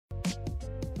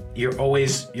you're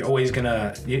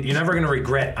never gonna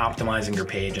regret optimizing your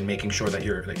page and making sure that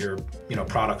your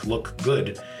product look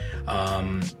good.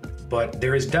 But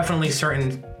there is definitely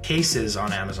certain cases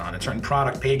on Amazon and certain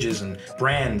product pages and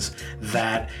brands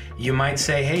that you might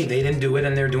say, hey, they didn't do it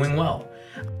and they're doing well.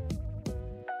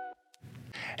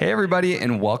 Hey, everybody,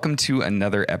 and welcome to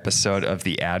another episode of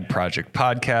the Ad Project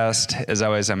Podcast. As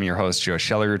always, I'm your host, Joe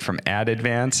Schellerud from Ad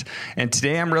Advance. And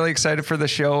today I'm really excited for the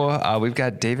show. We've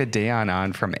got David Dayon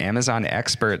on from Amazon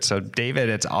Expert. So, David,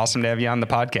 it's awesome to have you on the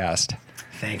podcast.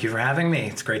 Thank you for having me.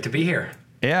 It's great to be here.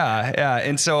 Yeah.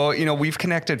 And so, we've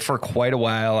connected for quite a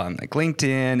while on like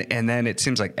LinkedIn, and then it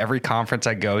seems like every conference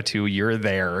I go to, you're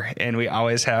there, and we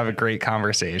always have a great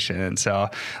conversation. And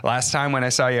so last time when I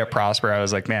saw you at Prosper, I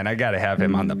was like, man, I got to have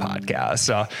him on the podcast.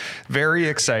 So very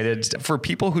excited. For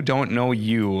people who don't know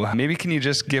you, maybe can you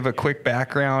just give a quick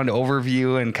background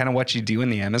overview and kind of what you do in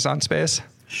the Amazon space?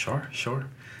 Sure.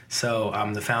 So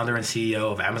I'm the founder and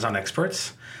CEO of Amazon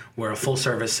Experts. We're a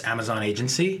full-service Amazon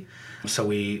agency. So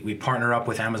we partner up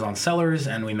with Amazon sellers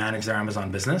and we manage their Amazon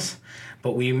business.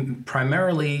 But we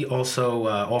primarily also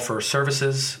offer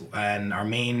services, and our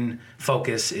main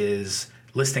focus is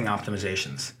listing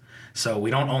optimizations. So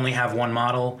we don't only have one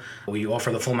model. We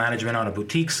offer the full management on a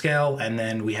boutique scale, and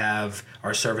then we have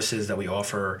our services that we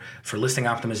offer for listing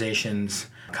optimizations,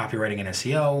 copywriting and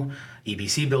SEO,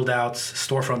 EBC build-outs,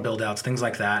 storefront build-outs, things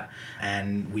like that.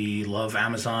 And we love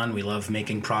Amazon. We love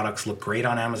making products look great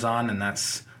on Amazon, and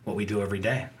that's what we do every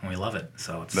day, and we love it.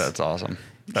 So that's awesome.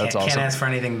 Can't ask for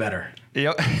anything better.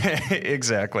 Yep,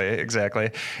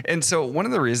 exactly. And so one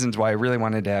of the reasons why I really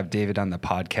wanted to have David on the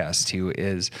podcast too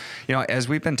is, as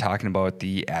we've been talking about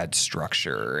the ad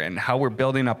structure and how we're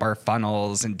building up our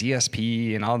funnels and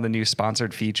DSP and all the new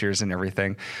sponsored features and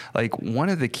everything, like one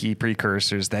of the key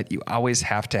precursors that you always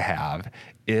have to have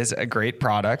is a great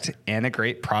product and a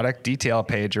great product detail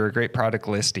page or a great product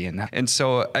listing. And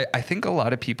so I think a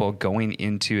lot of people going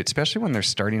into it, especially when they're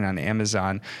starting on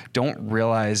Amazon, don't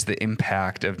realize the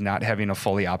impact of not having a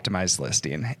fully optimized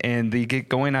listing, and they get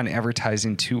going on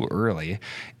advertising too early.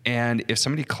 And if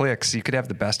somebody clicks, you could have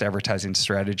the best advertising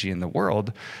strategy in the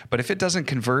world, but if it doesn't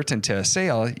convert into a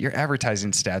sale, your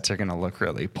advertising stats are going to look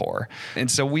really poor. And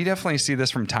so we definitely see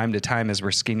this from time to time as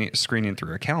we're screening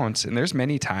through accounts. And there's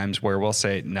many times where we'll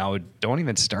say, no, don't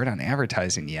even start on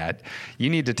advertising yet. You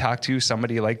need to talk to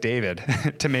somebody like David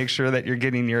to make sure that you're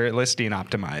getting your listing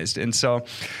optimized. And so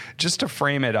just to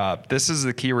frame it up, this is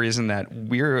the key reason that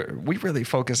we really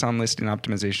focus on listing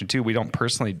optimization too. We don't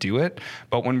personally do it,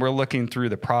 but when we're looking through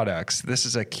the products, this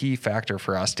is a key factor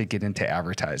for us to get into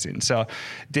advertising. So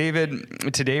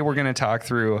David, today we're going to talk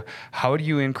through how do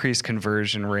you increase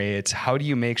conversion rates? How do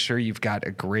you make sure you've got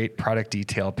a great product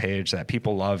detail page that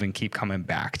people love and keep coming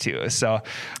back to? So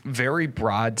very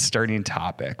broad starting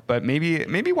topic, but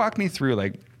maybe walk me through,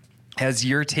 like, as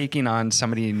you're taking on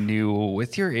somebody new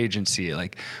with your agency,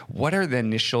 like what are the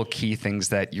initial key things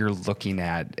that you're looking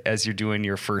at as you're doing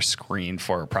your first screen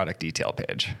for a product detail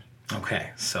page? Okay,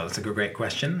 so that's a great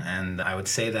question, and I would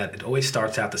say that it always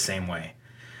starts out the same way.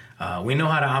 We know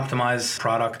how to optimize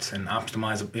product and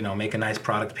make a nice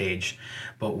product page,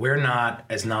 but we're not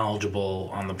as knowledgeable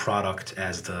on the product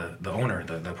as the owner,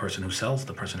 the person who sells,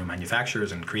 the person who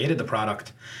manufactures and created the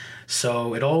product.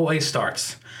 So it always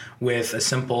starts with a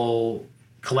simple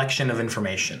collection of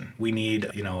information. We need,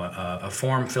 a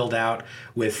form filled out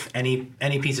with any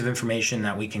piece of information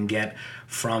that we can get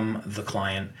from the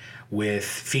client, with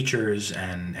features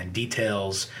and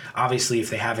details. Obviously, if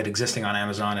they have it existing on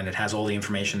Amazon and it has all the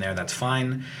information there, that's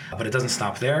fine, but it doesn't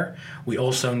stop there. We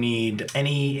also need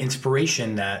any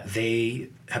inspiration that they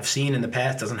have seen in the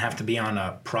past. Doesn't have to be on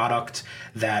a product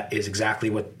that is exactly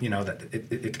what, that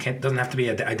it doesn't have to be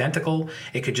identical.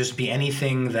 It could just be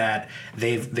anything that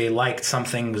they liked,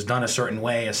 something was done a certain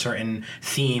way, a certain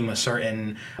theme, a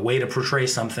certain way to portray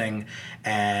something.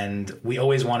 And we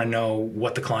always want to know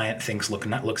what the client thinks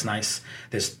looks nice.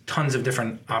 There's tons of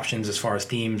different options as far as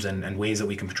themes and ways that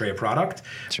we can portray a product.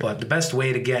 Sure. But the best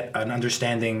way to get an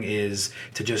understanding is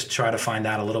to just try to find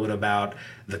out a little bit about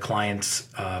the client's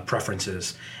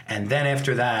preferences. And then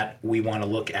after that, we want to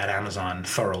look at Amazon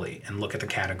thoroughly and look at the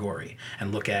category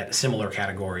and look at similar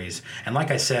categories. And like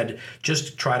I said,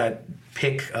 just try to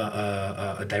pick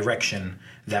a direction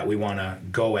that we want to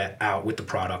go out with the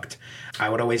product. I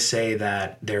would always say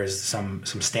that there's some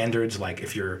standards, like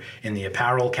if you're in the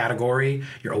apparel category,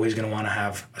 you're always going to want to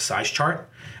have a size chart.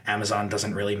 Amazon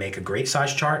doesn't really make a great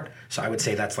size chart, so I would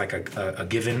say that's like a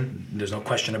given. There's no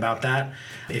question about that.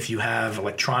 If you have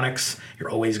electronics, you're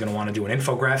always going to want to do an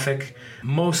infographic.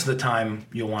 Most of the time,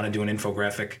 you'll want to do an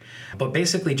infographic. But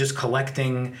basically, just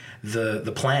collecting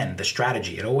the plan, the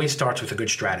strategy. It always starts with a good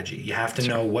strategy. You have to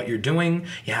know what you're doing.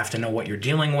 You have to know what you're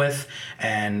dealing with.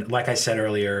 And like I said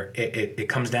earlier, it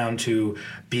comes down to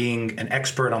being an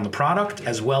expert on the product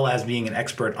as well as being an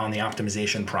expert on the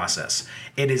optimization process.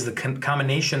 It is the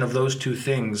combination of those two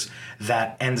things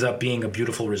that ends up being a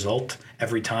beautiful result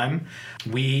every time.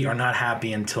 We are not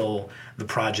happy until the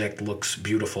project looks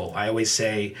beautiful. I always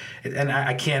say, and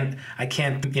I can't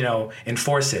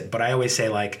enforce it, but I always say,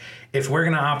 like, if we're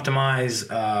going to optimize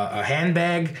a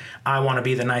handbag, I want to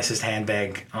be the nicest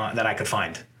handbag that I could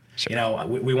find. Sure.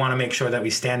 We want to make sure that we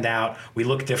stand out, we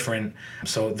look different.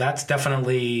 So that's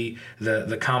definitely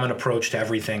the common approach to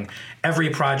everything. Every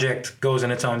project goes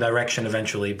in its own direction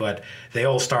eventually, but they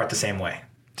all start the same way.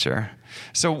 Sure.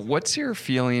 So what's your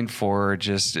feeling for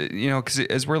just, because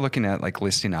as we're looking at like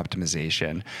listing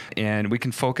optimization, and we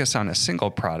can focus on a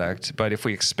single product, but if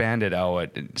we expand it out,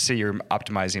 say you're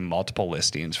optimizing multiple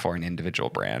listings for an individual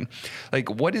brand, like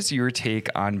what is your take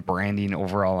on branding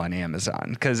overall on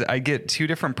Amazon? Because I get two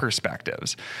different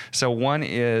perspectives. So one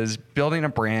is building a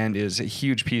brand is a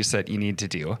huge piece that you need to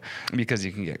do because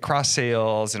you can get cross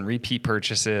sales and repeat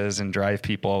purchases and drive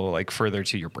people like further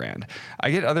to your brand.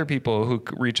 I get other people who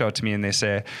reach out to me and they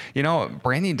say,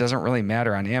 branding doesn't really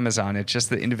matter on Amazon. It's just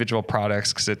the individual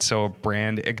products because it's so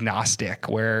brand agnostic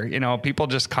where, people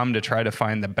just come to try to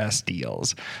find the best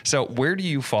deals. So where do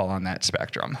you fall on that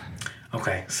spectrum?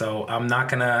 Okay, so I'm not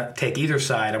going to take either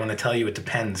side. I'm going to tell you it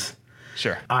depends.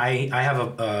 Sure. I have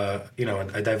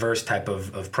a diverse type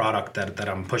of product that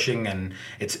I'm pushing, and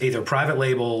it's either private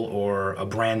label or a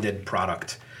branded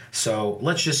product. So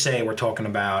let's just say we're talking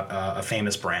about a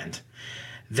famous brand.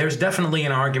 There's definitely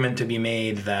an argument to be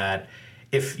made that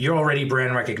if you're already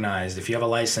brand recognized, if you have a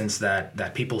license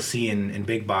that people see in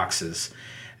big boxes,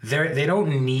 they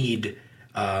don't need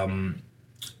the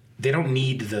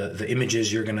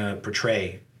images you're going to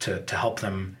portray to help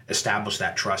them establish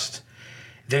that trust.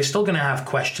 They're still going to have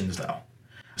questions though.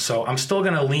 So I'm still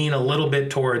going to lean a little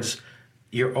bit towards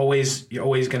you're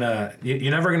never going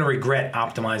to regret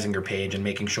optimizing your page and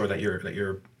making sure that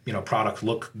your product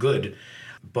look good.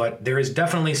 But there is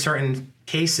definitely certain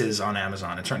cases on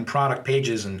Amazon and certain product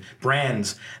pages and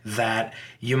brands that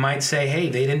you might say, hey,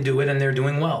 they didn't do it and they're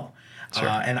doing well. Sure.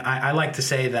 And I like to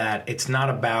say that it's not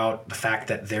about the fact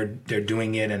that they're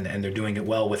doing it and they're doing it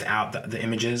well without the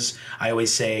images. I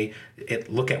always say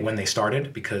look at when they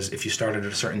started, because if you started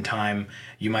at a certain time,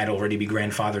 you might already be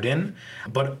grandfathered in.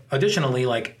 But additionally,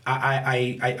 like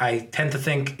I tend to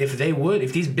think if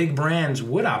these big brands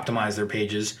would optimize their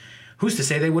pages, who's to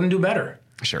say they wouldn't do better?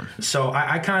 Sure. So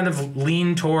I kind of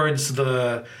lean towards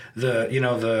the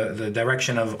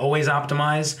direction of always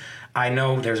optimize. I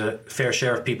know there's a fair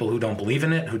share of people who don't believe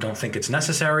in it, who don't think it's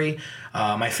necessary.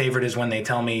 My favorite is when they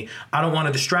tell me, I don't want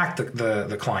to distract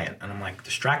the client. And I'm like,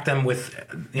 distract them with,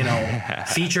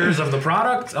 features of the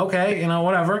product? Okay,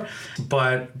 whatever.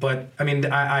 But I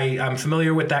mean, I'm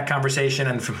familiar with that conversation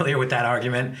and familiar with that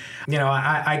argument.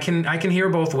 I can hear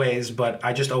both ways, but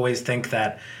I just always think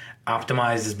that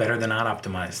optimized is better than not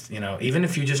optimized. Even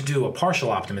if you just do a partial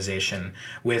optimization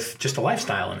with just a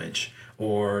lifestyle image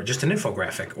or just an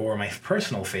infographic, or my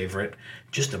personal favorite,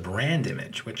 just a brand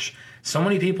image, which so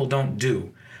many people don't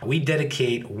do. We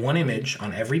dedicate one image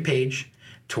on every page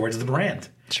towards the brand.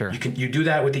 Sure. You do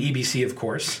that with the EBC, of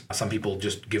course. Some people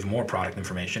just give more product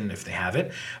information if they have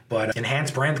it, but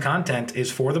enhanced brand content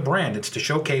is for the brand. It's to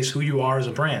showcase who you are as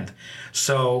a brand.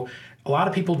 So a lot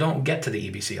of people don't get to the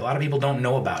EBC. A lot of people don't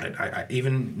know about it. I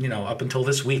even, up until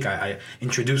this week, I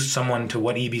introduced someone to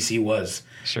what EBC was.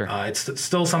 Sure. It's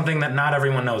still something that not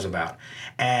everyone knows about.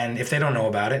 And if they don't know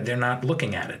about it, they're not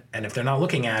looking at it. And if they're not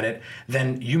looking at it,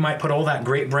 then you might put all that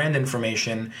great brand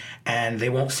information and they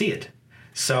won't see it.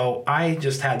 So I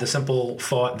just had the simple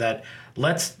thought that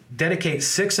let's dedicate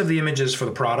 6 of the images for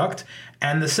the product,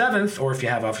 and the 7th, or if you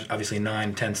have obviously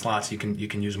 9, 10 slots, you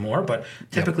can use more, but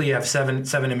typically you have seven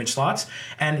image slots,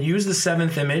 and use the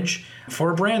 7th image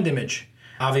for a brand image.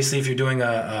 Obviously, if you're doing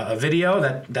a video,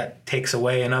 that takes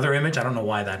away another image. I don't know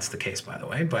why that's the case, by the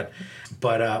way, but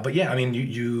yeah, I mean,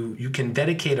 you can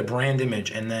dedicate a brand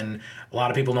image, and then a lot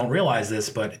of people don't realize this,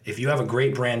 but if you have a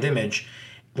great brand image,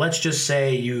 let's just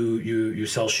say you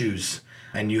sell shoes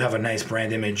and you have a nice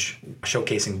brand image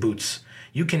showcasing boots.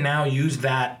 You can now use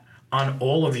that on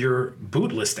all of your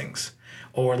boot listings.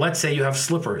 Or let's say you have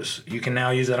slippers. You can now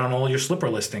use that on all your slipper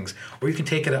listings. Or you can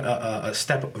take it a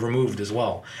step removed as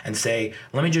well and say,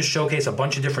 let me just showcase a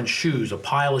bunch of different shoes, a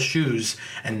pile of shoes,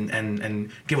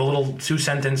 and give a little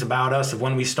 2-sentence about us of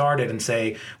when we started and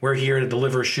say, we're here to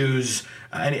deliver shoes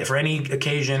for any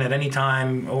occasion at any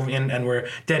time, and we're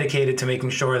dedicated to making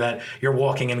sure that you're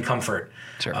walking in comfort.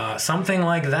 Sure. Something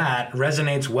like that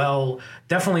resonates well,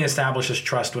 definitely establishes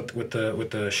trust with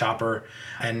the shopper,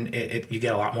 and you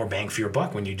get a lot more bang for your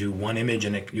buck when you do one image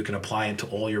and you can apply it to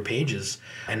all your pages.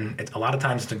 And a lot of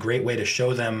times it's a great way to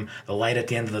show them the light at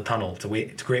the end of the tunnel.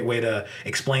 It's a great way to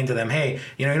explain to them, hey,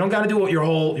 you don't got to do your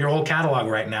whole catalog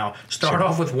right now. Start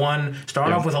off with one,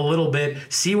 off with a little bit,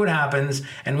 see what happens,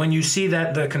 and when you see that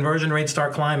the conversion rates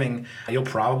start climbing, you'll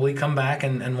probably come back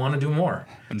and want to do more.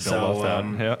 And build off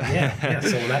that.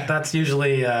 So that's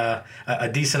usually a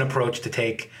decent approach to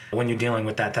take when you're dealing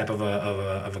with that type of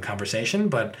a conversation.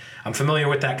 But I'm familiar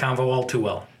with that convo all too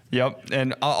well. Yep.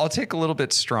 And I'll take a little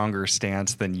bit stronger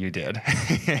stance than you did.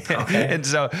 Okay. And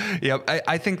so,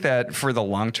 I think that for the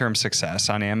long-term success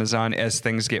on Amazon, as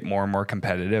things get more and more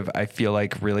competitive, I feel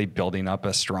like really building up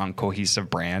a strong, cohesive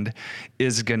brand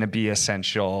is going to be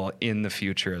essential in the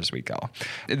future as we go.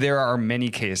 There are many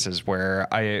cases where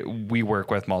we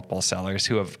work with multiple sellers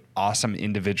who have awesome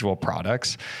individual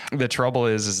products. The trouble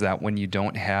is that when you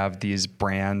don't have these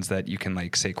brands that you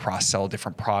can say cross-sell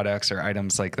different products or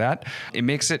items like that, it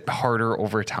makes it harder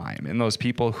over time. And those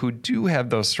people who do have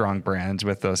those strong brands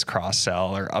with those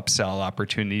cross-sell or upsell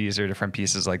opportunities or different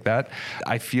pieces like that,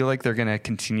 I feel like they're going to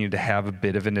continue to have a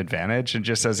bit of an advantage. And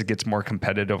just as it gets more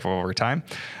competitive over time,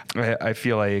 I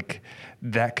feel like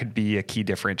that could be a key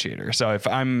differentiator. So if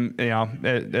I'm,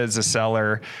 as a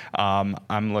seller,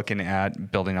 I'm looking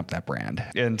at building up that brand.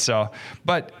 And so,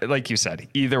 but like you said,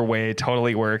 either way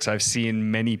totally works. I've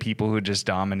seen many people who just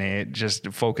dominate, just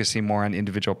focusing more on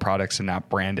individual products and not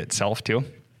brand itself too.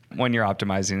 When you're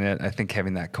optimizing it, I think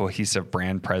having that cohesive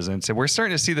brand presence, and we're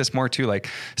starting to see this more too, like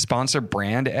sponsored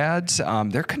brand ads,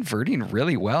 they're converting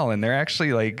really well, and they're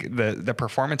actually the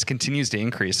performance continues to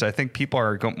increase. So I think people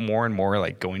are more and more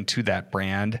going to that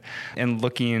brand and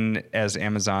looking as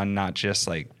Amazon, not just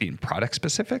being product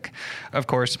specific. Of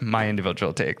course, my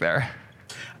individual take there.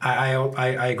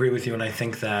 I agree with you, and I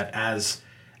think that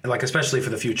especially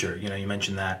for the future, you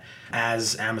mentioned that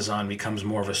as Amazon becomes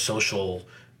more of a social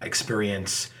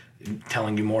experience,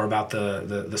 telling you more about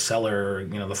the seller,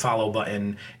 the follow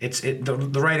button.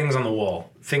 The writing's on the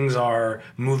wall. Things are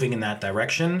moving in that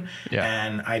direction,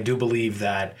 and I do believe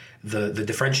that the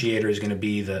differentiator is going to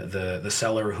be the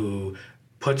seller who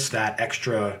puts that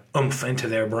extra oomph into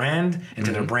their brand,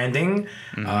 into their branding,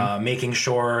 making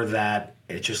sure that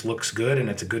it just looks good and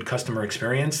it's a good customer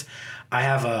experience. I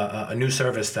have a new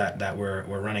service that we're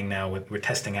running now. We're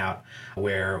testing out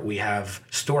where we have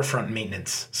storefront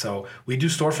maintenance. So we do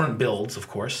storefront builds, of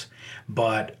course,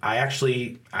 but I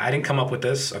didn't come up with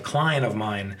this. A client of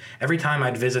mine, every time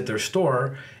I'd visit their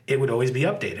store, it would always be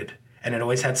updated. And it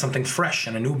always had something fresh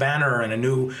and a new banner and a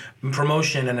new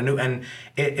promotion and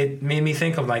it made me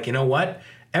think of what?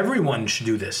 Everyone should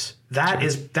do this. That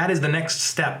is the next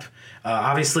step.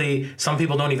 Obviously, some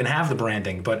people don't even have the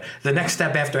branding, but the next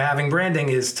step after having branding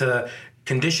is to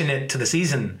condition it to the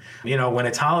season. When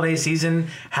it's holiday season,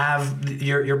 have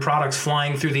your products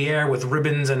flying through the air with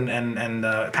ribbons and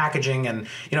packaging, and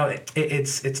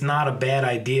it's not a bad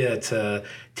idea to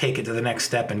take it to the next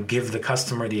step and give the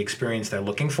customer the experience they're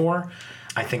looking for.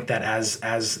 I think that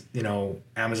as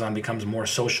Amazon becomes more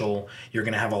social, you're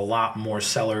going to have a lot more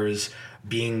sellers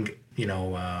being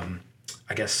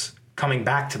coming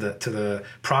back to the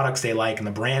products they like and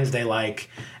the brands they like,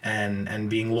 and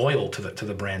being loyal to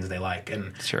the brands they like.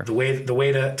 And sure. the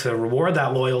way to reward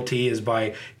that loyalty is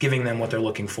by giving them what they're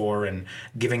looking for and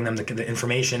giving them the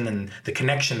information and the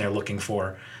connection they're looking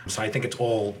for. So I think it's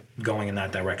all going in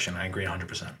that direction. I agree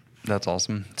 100%. That's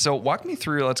awesome. So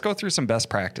let's go through some best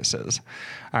practices.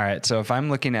 All right. So if I'm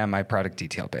looking at my product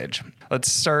detail page,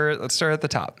 let's start at the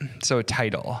top. So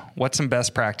title, what's some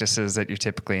best practices that you're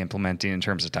typically implementing in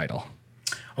terms of title?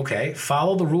 Okay.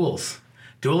 Follow the rules.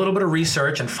 Do a little bit of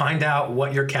research and find out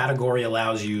what your category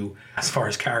allows you as far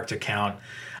as character count.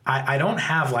 I don't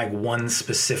have one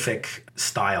specific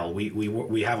style.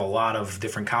 We have a lot of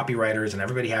different copywriters and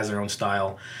everybody has their own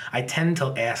style. I tend to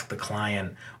ask the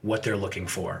client what they're looking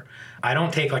for. I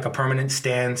don't take a permanent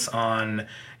stance on,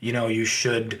 you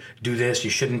should do this,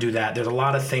 you shouldn't do that. There's a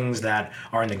lot of things that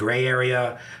are in the gray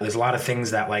area. There's a lot of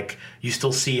things that you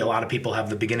still see a lot of people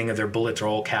have the beginning of their bullets are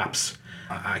all caps.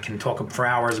 I can talk for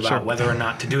hours about whether or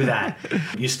not to do that.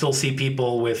 You still see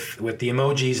people with the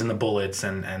emojis and the bullets,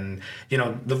 and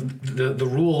the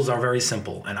rules are very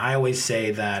simple. And I always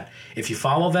say that if you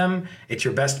follow them, it's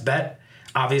your best bet.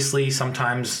 Obviously,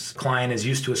 sometimes client is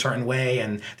used to a certain way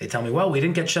and they tell me, well, we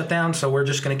didn't get shut down, so we're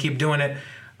just going to keep doing it.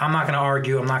 I'm not going to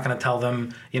argue. I'm not going to tell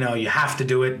them, you have to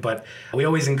do it, but we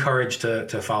always encourage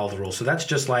to follow the rules. So that's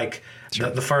just like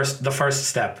the first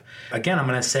step. Again, I'm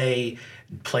going to say,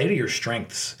 play to your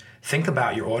strengths. Think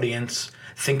about your audience.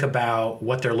 Think about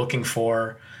what they're looking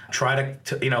for. Try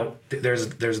to there's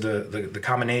the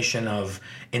combination of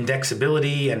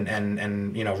indexability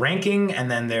and ranking,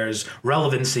 and then there's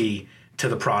relevancy to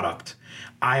the product.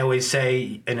 I always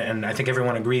say, and I think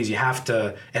everyone agrees, it has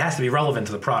to be relevant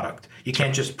to the product. You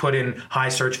can't just put in high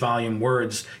search volume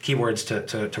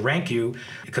keywords to rank you,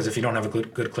 because if you don't have a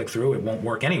good click through, it won't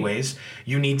work anyways.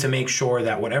 You need to make sure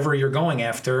that whatever you're going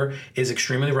after is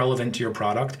extremely relevant to your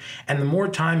product. And the more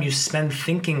time you spend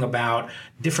thinking about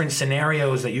different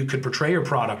scenarios that you could portray your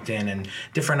product in and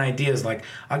different ideas, like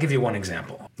I'll give you one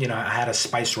example. I had a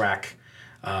spice rack.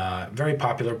 Very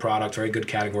popular product, very good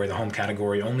category. The home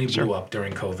category only blew up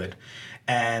during COVID.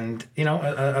 And,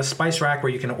 a spice rack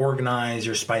where you can organize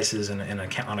your spices on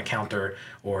a counter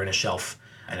or in a shelf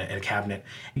in a cabinet.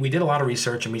 We did a lot of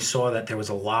research and we saw that there was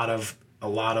a lot of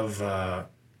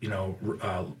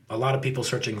people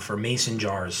searching for mason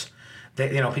jars.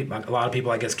 A lot of people,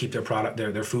 I guess, keep their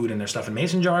food and their stuff in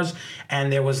mason jars.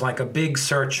 And there was like a big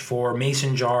search for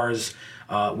mason jars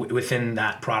within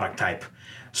that product type.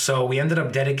 So we ended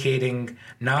up dedicating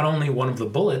not only one of the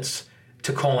bullets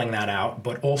to calling that out,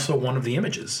 but also one of the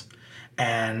images.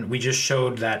 And we just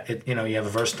showed that you have a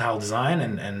versatile design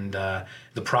and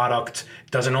the product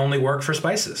doesn't only work for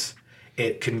spices.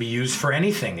 It can be used for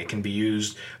anything. It can be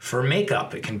used for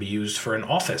makeup. It can be used for an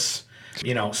office.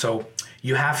 So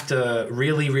you have to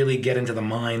really, really get into the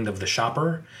mind of the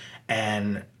shopper,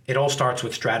 and it all starts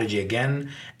with strategy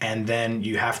again, and then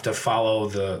you have to follow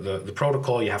the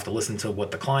protocol. You have to listen to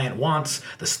what the client wants,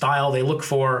 the style they look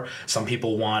for. Some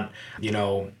people want,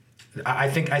 I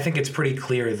think it's pretty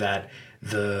clear that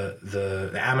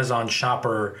the Amazon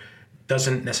shopper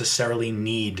doesn't necessarily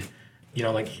need,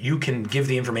 you can give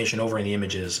the information over in the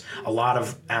images. A lot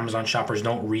of Amazon shoppers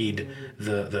don't read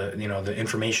the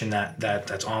information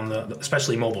that's on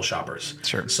especially mobile shoppers.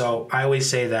 Sure. So I always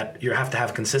say that you have to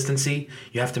have consistency.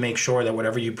 You have to make sure that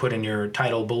whatever you put in your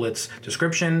title, bullets,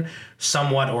 description,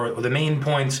 somewhat, or the main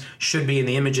points should be in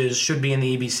the images, should be in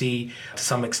the EBC to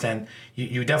some extent.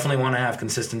 You definitely want to have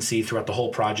consistency throughout the whole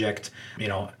project.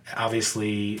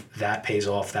 Obviously that pays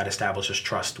off. That establishes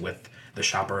trust with the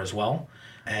shopper as well.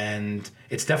 And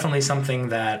it's definitely something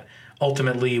that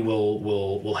ultimately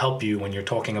will help you when you're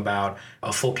talking about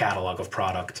a full catalog of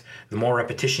product. The more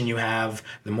repetition you have,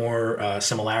 the more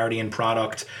similarity in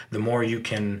product, the more you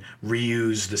can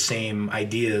reuse the same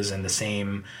ideas and the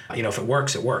same, if it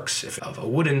works, it works. If a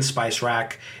wooden spice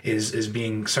rack is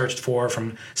being searched for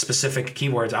from specific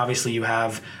keywords, obviously you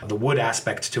have the wood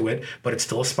aspect to it, but it's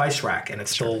still a spice rack and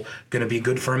it's still going to be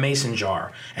good for a mason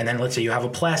jar. And then let's say you have a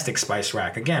plastic spice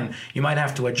rack. Again, you might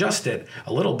have to adjust it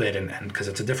a little bit and because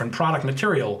it's a different product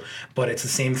material, but it's the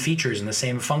same features and the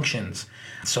same functions.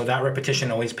 So that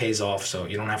repetition always pays off. So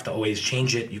you don't have to always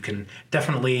change it. You can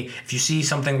definitely, if you see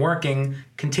something working,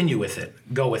 continue with it,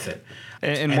 go with it.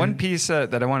 And one piece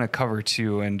that I want to cover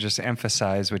too, and just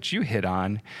emphasize what you hit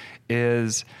on,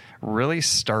 is really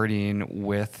starting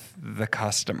with the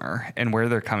customer and where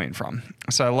they're coming from.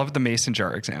 So I love the mason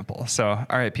jar example. So,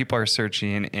 all right, people are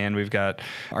searching and we've got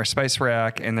our spice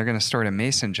rack and they're going to store it in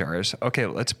mason jars. Okay,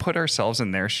 let's put ourselves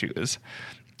in their shoes.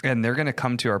 And they're going to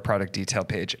come to our product detail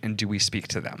page, and do we speak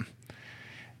to them?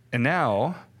 And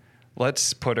now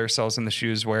let's put ourselves in the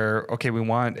shoes where, okay, we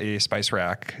want a spice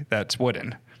rack that's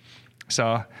wooden. So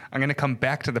I'm going to come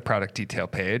back to the product detail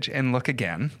page and look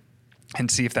again and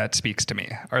see if that speaks to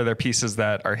me. Are there pieces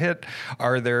that are hit?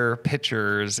 Are there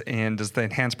pictures? And does the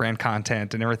enhanced brand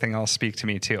content and everything else speak to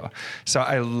me too? So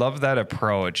I love that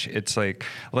approach. It's like,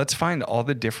 let's find all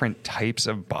the different types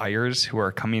of buyers who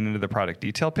are coming into the product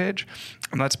detail page,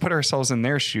 and let's put ourselves in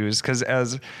their shoes, because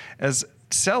as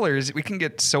sellers, we can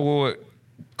get so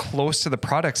close to the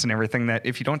products and everything that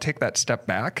if you don't take that step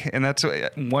back, and that's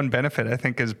one benefit I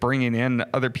think is bringing in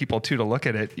other people too to look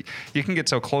at it, you can get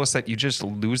so close that you just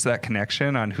lose that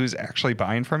connection on who's actually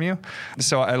buying from you.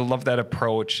 So I love that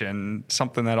approach, and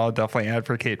something that I'll definitely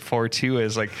advocate for too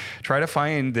is like, try to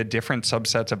find the different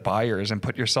subsets of buyers and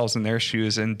put yourselves in their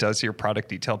shoes, and does your product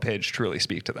detail page truly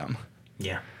speak to them?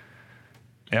 Yeah.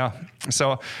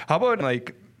 So how about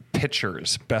like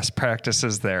pictures, best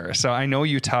practices there. So I know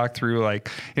you talk through like,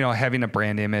 having a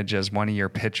brand image as one of your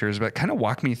pictures, but kind of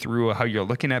walk me through how you're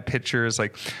looking at pictures.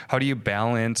 Like, how do you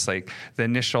balance like the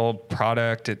initial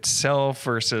product itself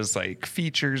versus like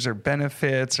features or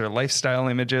benefits or lifestyle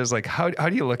images? Like, how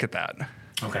do you look at that?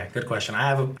 Okay, good question. I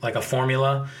have a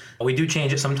formula. We do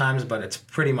change it sometimes, but it's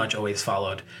pretty much always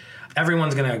followed.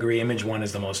 Everyone's going to agree image one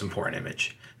is the most important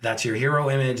image. That's your hero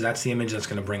image. That's the image that's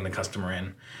going to bring the customer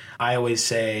in. I always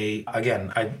say,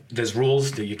 again, there's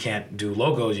rules that you can't do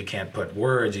logos, you can't put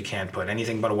words, you can't put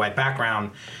anything but a white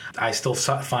background. I still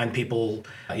find people,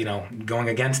 going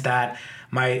against that.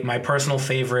 My personal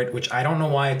favorite, which I don't know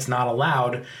why it's not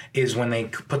allowed, is when they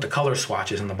put the color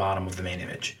swatches in the bottom of the main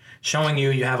image, showing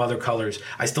you have other colors.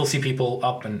 I still see people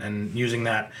up and using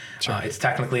that. Sure. It's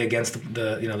technically against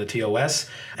the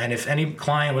TOS. And if any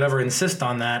client would ever insist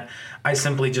on that, I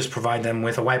simply just provide them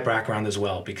with a white background as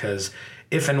well, because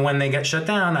if and when they get shut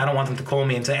down, I don't want them to call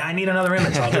me and say, I need another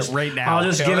image. I'll just right now. I'll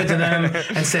just give it to them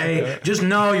and say, just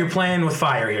know you're playing with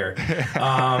fire here.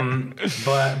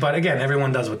 But again,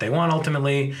 everyone does what they want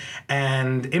ultimately.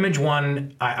 And image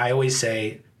one, I always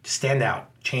say, stand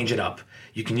out, change it up.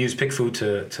 You can use PickFu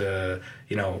to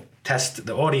test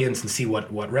the audience and see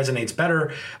what resonates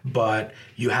better, but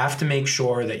you have to make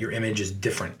sure that your image is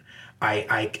different.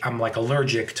 I'm like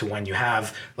allergic to when you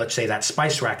have, let's say, that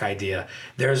spice rack idea.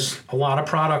 There's a lot of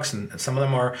products, and some of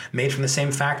them are made from the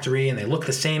same factory, and they look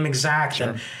the same exact.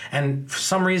 Sure. And for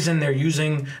some reason, they're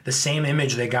using the same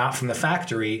image they got from the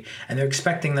factory, and they're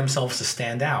expecting themselves to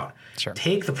stand out. Sure.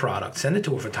 Take the product, send it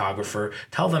to a photographer,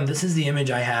 tell them this is the image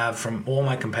I have from all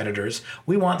my competitors.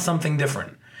 We want something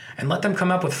different, and let them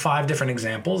come up with 5 different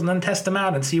examples, and then test them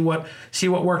out and see what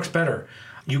works better.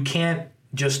 You can't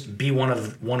just be one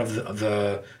of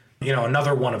the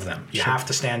another one of them. You Sure. have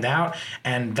to stand out,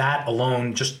 and that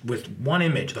alone, just with one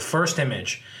image, the first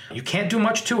image, you can't do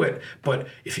much to it, but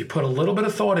if you put a little bit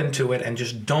of thought into it and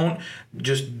just don't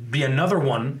just be another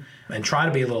one and try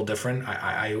to be a little different,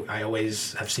 I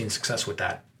always have seen success with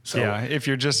that. So, yeah, if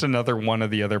you're just another one of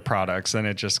the other products, then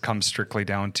it just comes strictly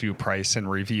down to price and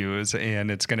reviews, and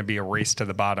it's going to be a race to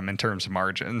the bottom in terms of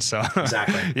margins. So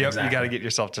exactly, You got to get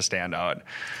yourself to stand out.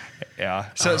 Yeah.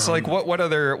 So it's like what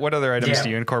other items do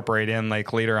you incorporate in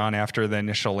like later on after the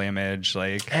initial image?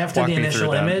 Like after the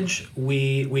initial image,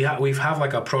 we have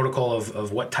like a protocol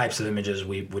of what types of images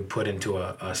we would put into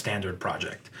a standard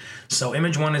project. So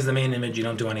image one is the main image. You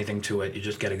don't do anything to it. You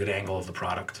just get a good angle of the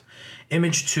product.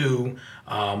 Image two,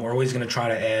 we're always going to try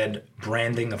to add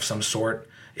branding of some sort.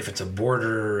 If it's a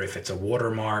border, if it's a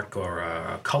watermark or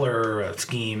a color, a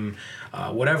scheme,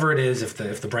 whatever it is,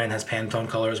 if the brand has Pantone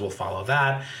colors, we'll follow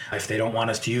that. If they don't want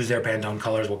us to use their Pantone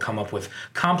colors, we'll come up with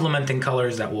complementing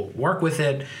colors that will work with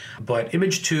it. But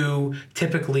image two,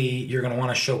 typically you're going to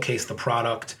want to showcase the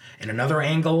product in another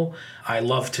angle. I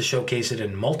love to showcase it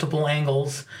in multiple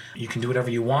angles. You can do whatever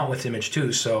you want with image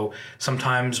two. So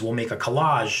sometimes we'll make a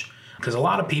collage, because a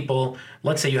lot of people,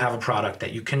 let's say you have a product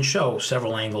that you can show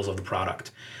several angles of the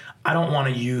product. I don't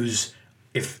want to use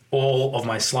all of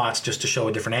my slots just to show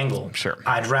a different angle. Sure.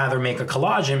 I'd rather make a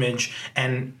collage image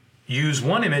and use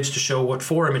one image to show what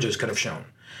 4 images could have shown.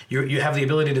 You have the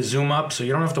ability to zoom up, so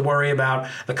you don't have to worry about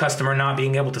the customer not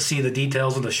being able to see the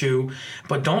details of the shoe.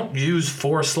 But don't use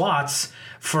 4 slots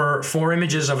for 4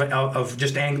 images of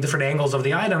just different angles of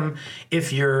the item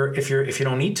if you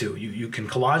don't need to. You can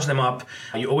collage them up.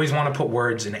 You always want to put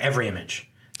words in every image.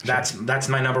 Sure. That's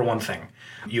my number one thing.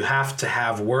 You have to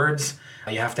have words.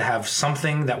 You have to have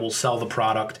something that will sell the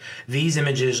product. These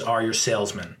images are your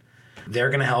salesmen. They're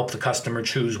going to help the customer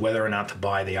choose whether or not to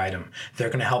buy the item. They're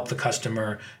going to help the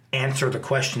customer answer the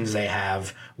questions they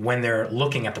have when they're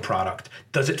looking at the product.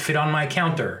 Does it fit on my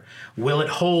counter? Will it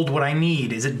hold what I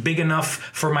need? Is it big enough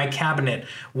for my cabinet?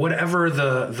 Whatever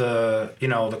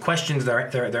the questions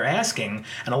they're asking.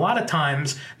 And a lot of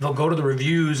times they'll go to the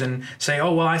reviews and say,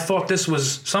 oh, well, I thought this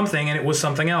was something and it was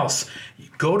something else.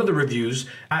 Go to the reviews.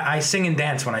 I sing and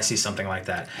dance when I see something like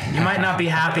that. You might not be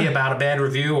happy about a bad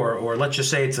review, or let's just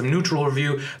say it's a neutral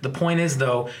review. The point is,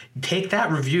 though, take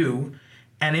that review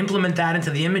and implement that into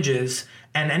the images.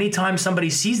 And anytime somebody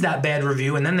sees that bad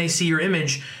review and then they see your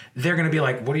image, they're going to be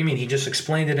like, what do you mean? He just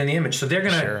explained it in the image. So they're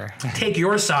going to take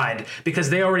your side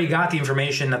because they already got the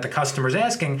information that the customer's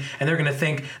asking, and they're going to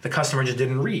think the customer just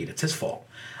didn't read. It's his fault.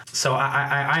 So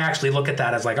I actually look at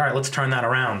that as like, all right, let's turn that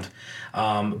around.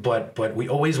 But we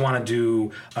always want to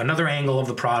do another angle of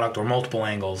the product or multiple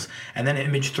angles. And then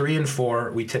image 3 and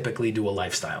 4, we typically do a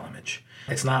lifestyle image.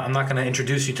 I'm not going to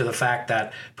introduce you to the fact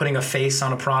that putting a face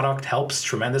on a product helps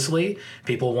tremendously.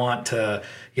 People want to,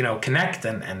 connect,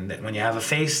 and when you have a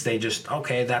face, they just,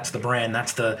 okay, that's the brand,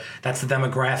 that's the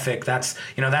demographic,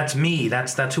 that's me,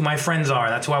 that's who my friends are,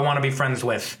 that's who I want to be friends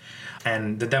with.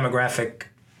 And the demographic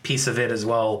piece of it as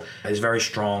well is very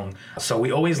strong. So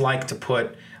we always like to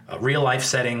put real life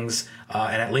settings,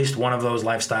 and at least one of those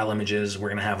lifestyle images, we're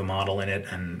going to have a model in it,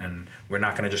 and we're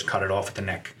not going to just cut it off at the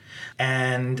neck.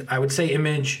 And I would say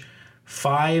image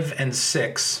 5 and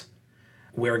 6,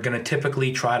 we're going to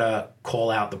typically try to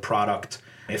call out the product.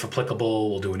 If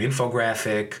applicable, we'll do an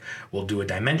infographic, we'll do a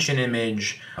dimension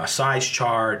image, a size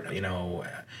chart,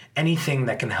 anything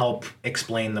that can help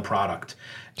explain the product.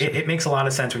 It makes a lot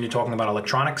of sense when you're talking about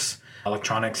electronics.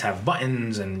 Electronics have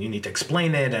buttons and you need to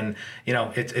explain it, and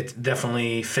it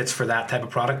definitely fits for that type of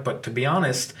product. But to be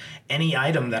honest, any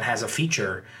item that has a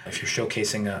feature, if you're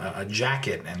showcasing a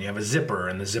jacket and you have a zipper,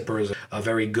 and the zipper is a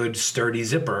very good sturdy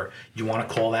zipper, you want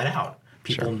to call that out.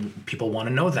 People want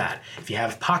to know that. If you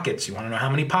have pockets, you want to know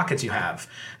how many pockets you have.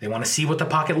 They want to see what the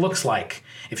pocket looks like.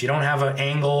 If you don't have an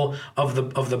angle of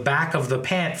the back of the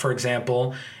pant, for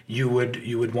example, you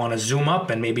would want to zoom up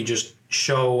and maybe just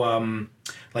show.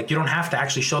 You don't have to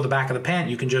actually show the back of the pant.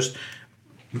 You can just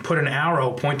put an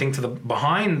arrow pointing to the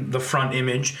behind the front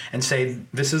image and say,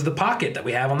 this is the pocket that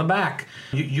we have on the back.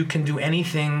 You can do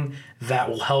anything that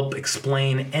will help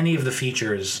explain any of the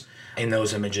features in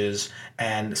those images.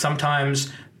 And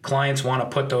sometimes clients want to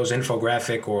put those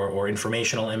infographic or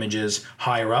informational images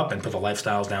higher up and put the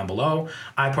lifestyles down below.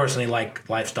 I personally like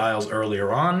lifestyles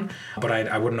earlier on, but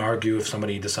I wouldn't argue if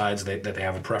somebody decides that they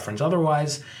have a preference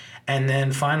otherwise. And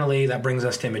then finally, that brings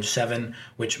us to image 7,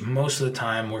 which most of the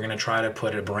time we're going to try to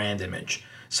put a brand image.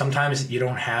 Sometimes you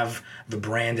don't have the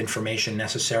brand information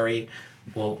necessary.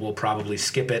 We'll probably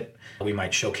skip it. We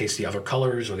might showcase the other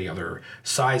colors or the other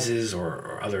sizes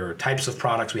or other types of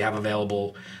products we have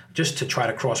available, just to try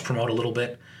to cross-promote a little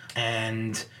bit.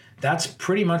 And that's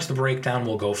pretty much the breakdown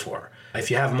we'll go for. If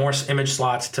you have more image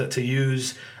slots to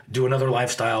use, do another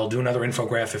lifestyle, do another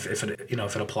infographic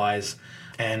if it applies.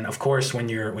 And of course, when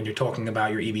you're talking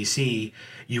about your EBC,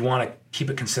 you want to keep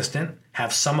it consistent,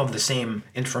 have some of the same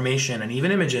information and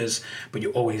even images, but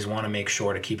you always want to make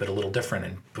sure to keep it a little different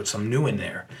and put some new in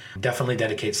there. Definitely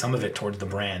dedicate some of it towards the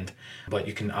brand, but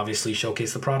you can obviously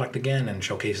showcase the product again and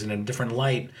showcase it in a different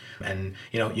light. And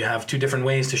you have 2 different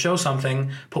ways to show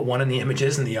something. Put one in the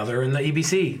images and the other in the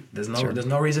EBC. There's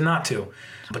no reason not to.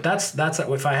 But that's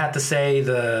if I had to say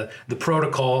the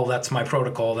protocol, that's my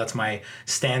protocol, that's my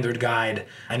standard guide.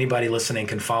 Anybody listening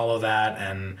can follow that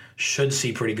and should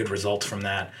see pretty good results from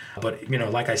that. But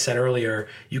like I said earlier,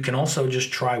 you can also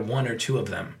just try 1 or 2 of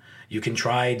them. You can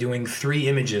try doing 3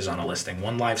 images on a listing: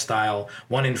 1 lifestyle,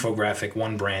 1 infographic,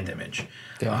 1 brand image.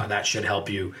 Yeah. That should help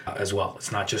you as well.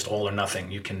 It's not just all or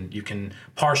nothing. You can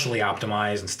partially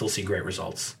optimize and still see great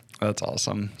results. That's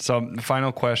awesome. So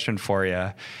final question for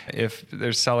you. If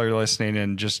there's a seller listening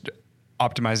and just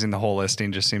optimizing the whole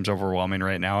listing just seems overwhelming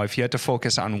right now, if you had to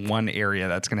focus on one area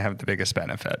that's going to have the biggest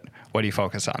benefit, what do you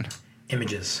focus on?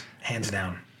 Images, hands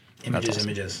down. Images, awesome.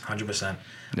 Images, 100%.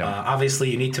 Yeah. Obviously,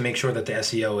 you need to make sure that the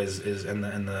SEO is and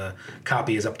the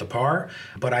copy is up to par.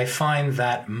 But I find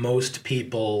that most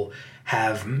people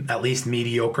have at least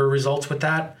mediocre results with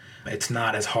that. It's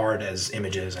not as hard as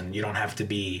images, and you don't have to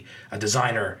be a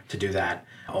designer to do that.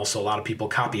 Also, a lot of people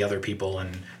copy other people,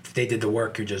 and if they did the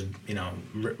work, you're just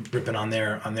ripping on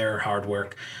their hard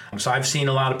work. So I've seen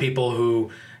a lot of people who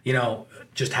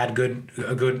just had a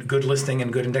good listing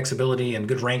and good indexability and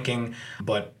good ranking,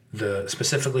 but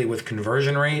specifically with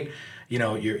conversion rate,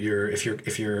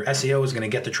 if your SEO is going to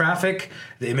get the traffic,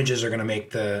 the images are going to make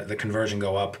the conversion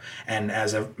go up. And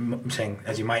as I'm saying,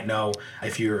 as you might know,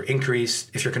 if your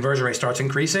conversion rate starts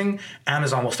increasing,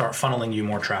 Amazon will start funneling you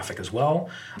more traffic as well.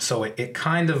 So it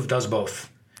kind of does both.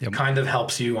 Yep. It kind of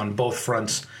helps you on both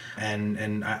fronts.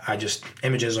 And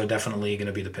images are definitely going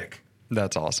to be the pick.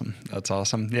 That's awesome.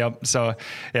 Yep. So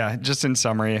yeah, just in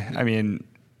summary, I mean,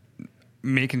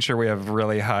 making sure we have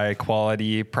really high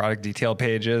quality product detail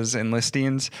pages and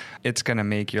listings, it's going to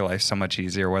make your life so much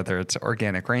easier, whether it's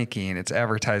organic ranking, it's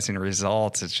advertising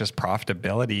results, it's just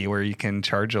profitability where you can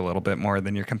charge a little bit more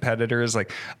than your competitors.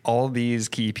 Like all these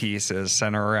key pieces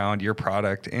center around your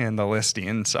product and the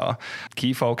listing. So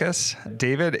key focus.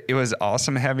 David, it was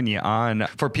awesome having you on.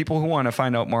 For people who want to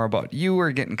find out more about you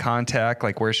or get in contact,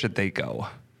 like where should they go?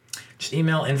 Just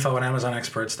email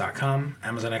info@amazonexperts.com.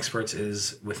 Amazon Experts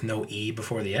is with no E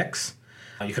before the X.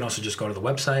 You can also just go to the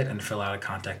website and fill out a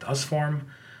contact us form,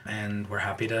 and we're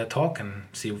happy to talk and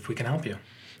see if we can help you.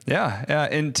 Yeah.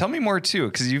 And tell me more too,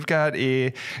 because you've got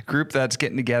a group that's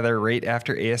getting together right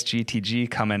after ASGTG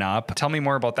coming up. Tell me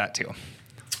more about that too.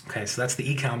 Okay, so that's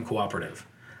the Ecom Cooperative.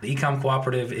 The Ecom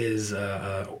Cooperative is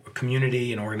a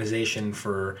community, an organization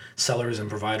for sellers and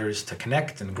providers to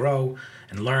connect and grow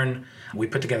and learn. We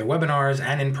put together webinars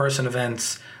and in-person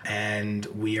events, and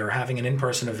we are having an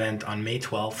in-person event on May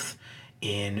 12th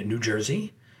in New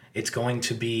Jersey. It's going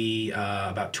to be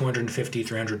about 250,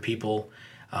 300 people.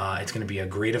 It's going to be a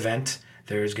great event.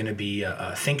 There's going to be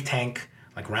a think tank,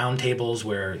 like round tables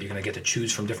where you're going to get to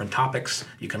choose from different topics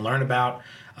you can learn about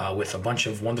with a bunch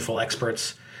of wonderful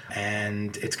experts.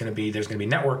 And there's going to be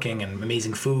networking and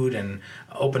amazing food and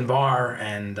open bar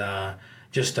and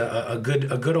just a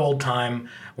good old time.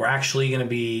 We're actually going to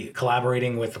be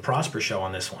collaborating with the Prosper Show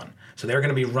on this one. So they're going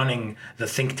to be running the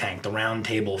think tank, the round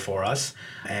table for us.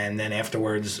 And then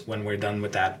afterwards, when we're done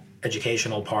with that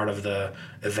educational part of the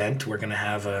event, we're going to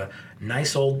have a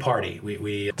nice old party.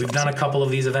 We've done a couple of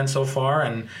these events so far,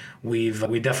 and we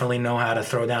definitely know how to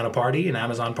throw down a party, an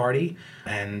Amazon party,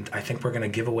 and I think we're going to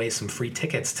give away some free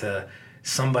tickets to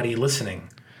somebody listening.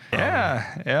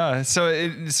 Yeah.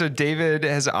 So David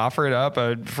has offered up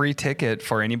a free ticket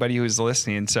for anybody who's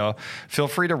listening. So feel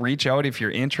free to reach out if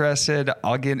you're interested.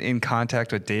 I'll get in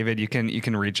contact with David. You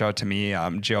can reach out to me,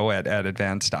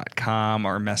 joe@advance.com,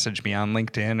 or message me on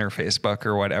LinkedIn or Facebook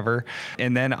or whatever.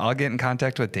 And then I'll get in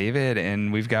contact with David,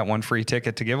 and we've got one free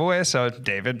ticket to give away. So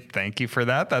David, thank you for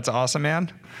that. That's awesome, man.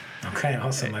 Okay,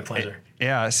 awesome. My pleasure.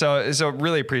 Yeah, so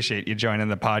really appreciate you joining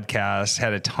the podcast.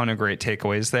 Had a ton of great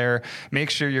takeaways there.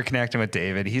 Make sure you're connecting with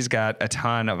David. He's got a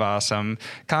ton of awesome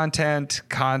content,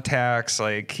 contacts.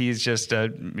 Like, he's just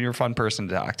you're a fun person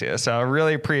to talk to. So I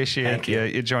really appreciate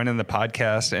you joining the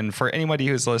podcast. And for anybody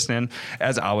who's listening,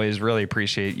 as always, really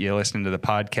appreciate you listening to the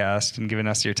podcast and giving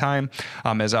us your time.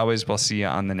 As always, we'll see you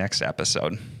on the next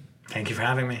episode. Thank you for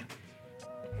having me.